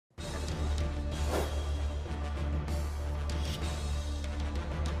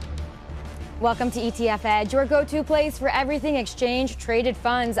Welcome to ETF Edge, your go-to place for everything exchange-traded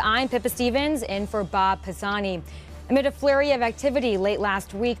funds. I'm Pippa Stevens, in for Bob Pisani. Amid a flurry of activity late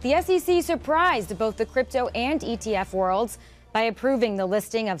last week, the SEC surprised both the crypto and ETF worlds by approving the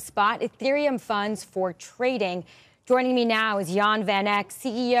listing of Spot Ethereum funds for trading. Joining me now is Jan Van Eck,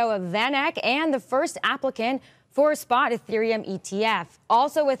 CEO of Van Eck and the first applicant for Spot Ethereum ETF.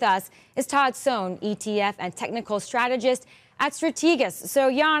 Also with us is Todd Sohn, ETF and technical strategist at Strategas.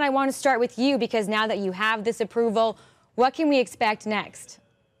 So, Jan, I want to start with you because now that you have this approval, what can we expect next?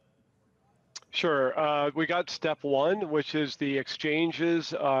 Sure. We got step one, which is the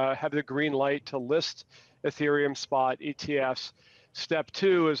exchanges have the green light to list Ethereum spot ETFs. Step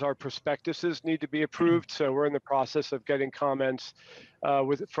two is our prospectuses need to be approved. So we're in the process of getting comments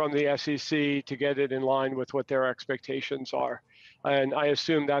from the SEC to get it in line with what their expectations are. And I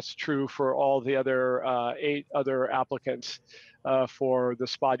assume that's true for all the other 8 other applicants for the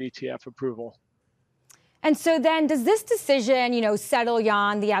spot ETF approval. And so then does this decision, settle,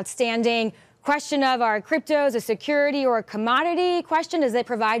 Jan, the outstanding question of are cryptos a security or a commodity question? Does it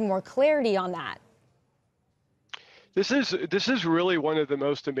provide more clarity on that? This is really one of the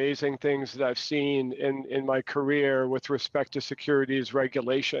most amazing things that I've seen in my career with respect to securities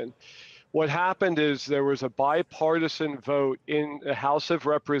regulation. What happened is there was a bipartisan vote in the House of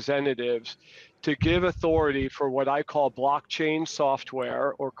Representatives to give authority for what I call blockchain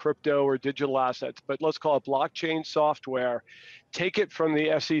software or crypto or digital assets, but let's call it blockchain software, take it from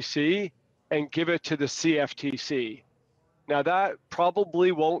the SEC and give it to the CFTC. Now that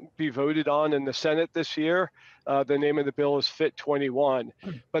probably won't be voted on in the Senate this year. The name of the bill is FIT 21.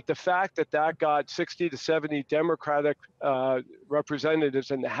 But the fact that that got 60 to 70 Democratic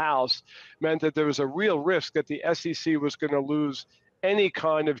representatives in the House meant that there was a real risk that the SEC was going to lose any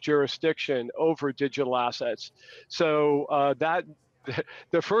kind of jurisdiction over digital assets. So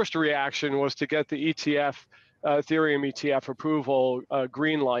the first reaction was to get the ETF, Ethereum ETF approval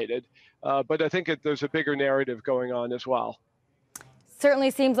green lighted. But I think there's a bigger narrative going on as well.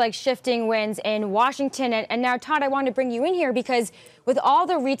 Certainly seems like shifting winds in Washington. And now, Todd, I want to bring you in here because with all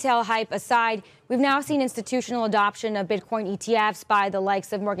the retail hype aside, we've now seen institutional adoption of Bitcoin ETFs by the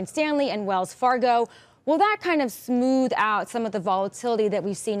likes of Morgan Stanley and Wells Fargo. Will that kind of smooth out some of the volatility that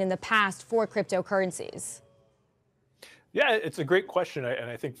we've seen in the past for cryptocurrencies? Yeah, it's a great question,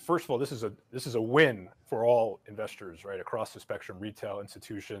 and I think first of all, this is a win for all investors, right, across the spectrum. Retail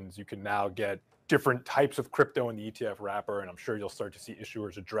institutions, you can now get different types of crypto in the ETF wrapper, and I'm sure you'll start to see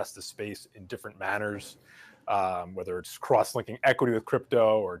issuers address the space in different manners, whether it's cross-linking equity with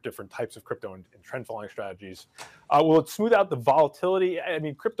crypto or different types of crypto and trend following strategies. Will it smooth out the volatility? I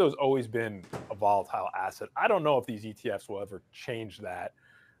mean, crypto's always been a volatile asset. I don't know if these ETFs will ever change that.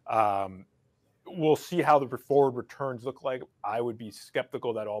 We'll see how the forward returns look like. I would be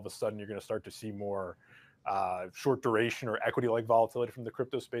skeptical that all of a sudden you're going to start to see more short duration or equity-like volatility from the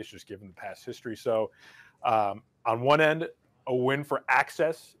crypto space, just given the past history. So on one end, a win for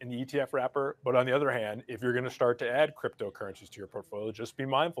access in the ETF wrapper. But on the other hand, if you're going to start to add cryptocurrencies to your portfolio, just be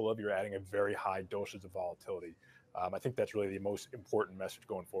mindful of you're adding a very high dosage of volatility. I think that's really the most important message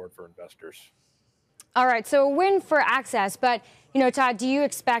going forward for investors. All right, so a win for access, but, Todd, do you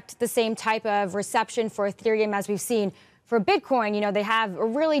expect the same type of reception for Ethereum as we've seen for Bitcoin? They have a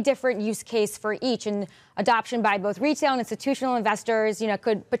really different use case for each, and adoption by both retail and institutional investors,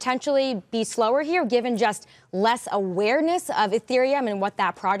 could potentially be slower here, given just less awareness of Ethereum and what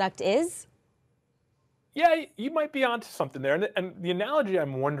that product is? Yeah, you might be onto something there. And the analogy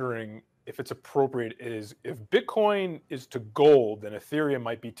I'm wondering if it's appropriate is if Bitcoin is to gold, then Ethereum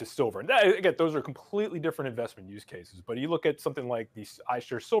might be to silver. And that, again, those are completely different investment use cases. But you look at something like the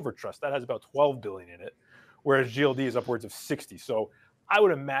iShares Silver Trust, that has about 12 billion in it, whereas GLD is upwards of 60. So I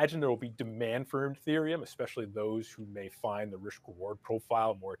would imagine there will be demand for Ethereum, especially those who may find the risk-reward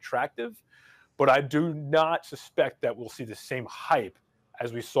profile more attractive. But I do not suspect that we'll see the same hype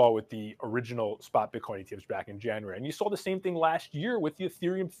as we saw with the original spot Bitcoin ETFs back in January. And you saw the same thing last year with the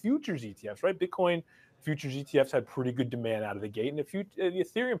Ethereum futures ETFs, right? Bitcoin futures ETFs had pretty good demand out of the gate, and the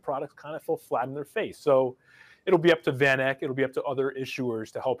Ethereum products kind of fell flat in their face. So it'll be up to Van Eck, it'll be up to other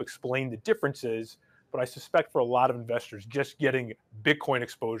issuers to help explain the differences. But I suspect for a lot of investors, just getting Bitcoin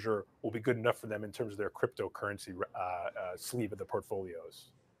exposure will be good enough for them in terms of their cryptocurrency sleeve of the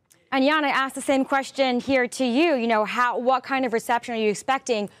portfolios. And Jan, I asked the same question here to you. What kind of reception are you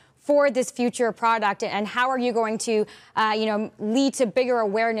expecting for this future product, and how are you going to, lead to bigger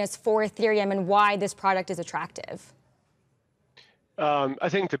awareness for Ethereum and why this product is attractive? I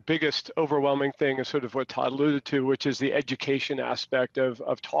think the biggest overwhelming thing is sort of what Todd alluded to, which is the education aspect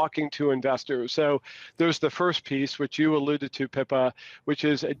of talking to investors. So there's the first piece, which you alluded to, Pippa, which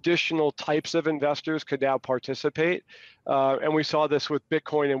is additional types of investors could now participate. And we saw this with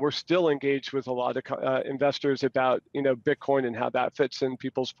Bitcoin, and we're still engaged with a lot of investors about, Bitcoin and how that fits in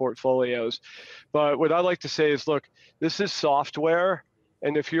people's portfolios. But what I like to say is, look, this is software.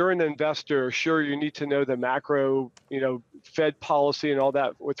 And if you're an investor, sure, you need to know the macro, Fed policy and all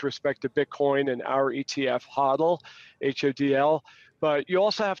that with respect to Bitcoin and our ETF HODL, HODL. But you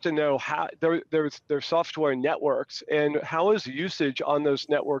also have to know how there's software networks and how is usage on those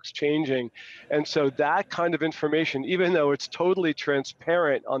networks changing. And so that kind of information, even though it's totally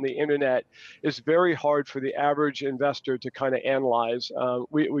transparent on the internet, is very hard for the average investor to kind of analyze.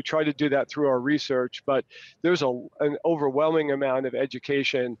 We try to do that through our research, but there's an overwhelming amount of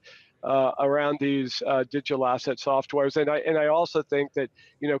education around these digital asset softwares. And I also think that,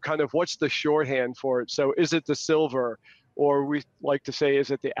 kind of what's the shorthand for it? So is it the silver? Or we like to say,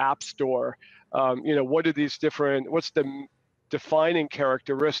 is it the app store? What are these different, what's the defining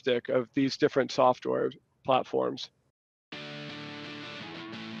characteristic of these different software platforms?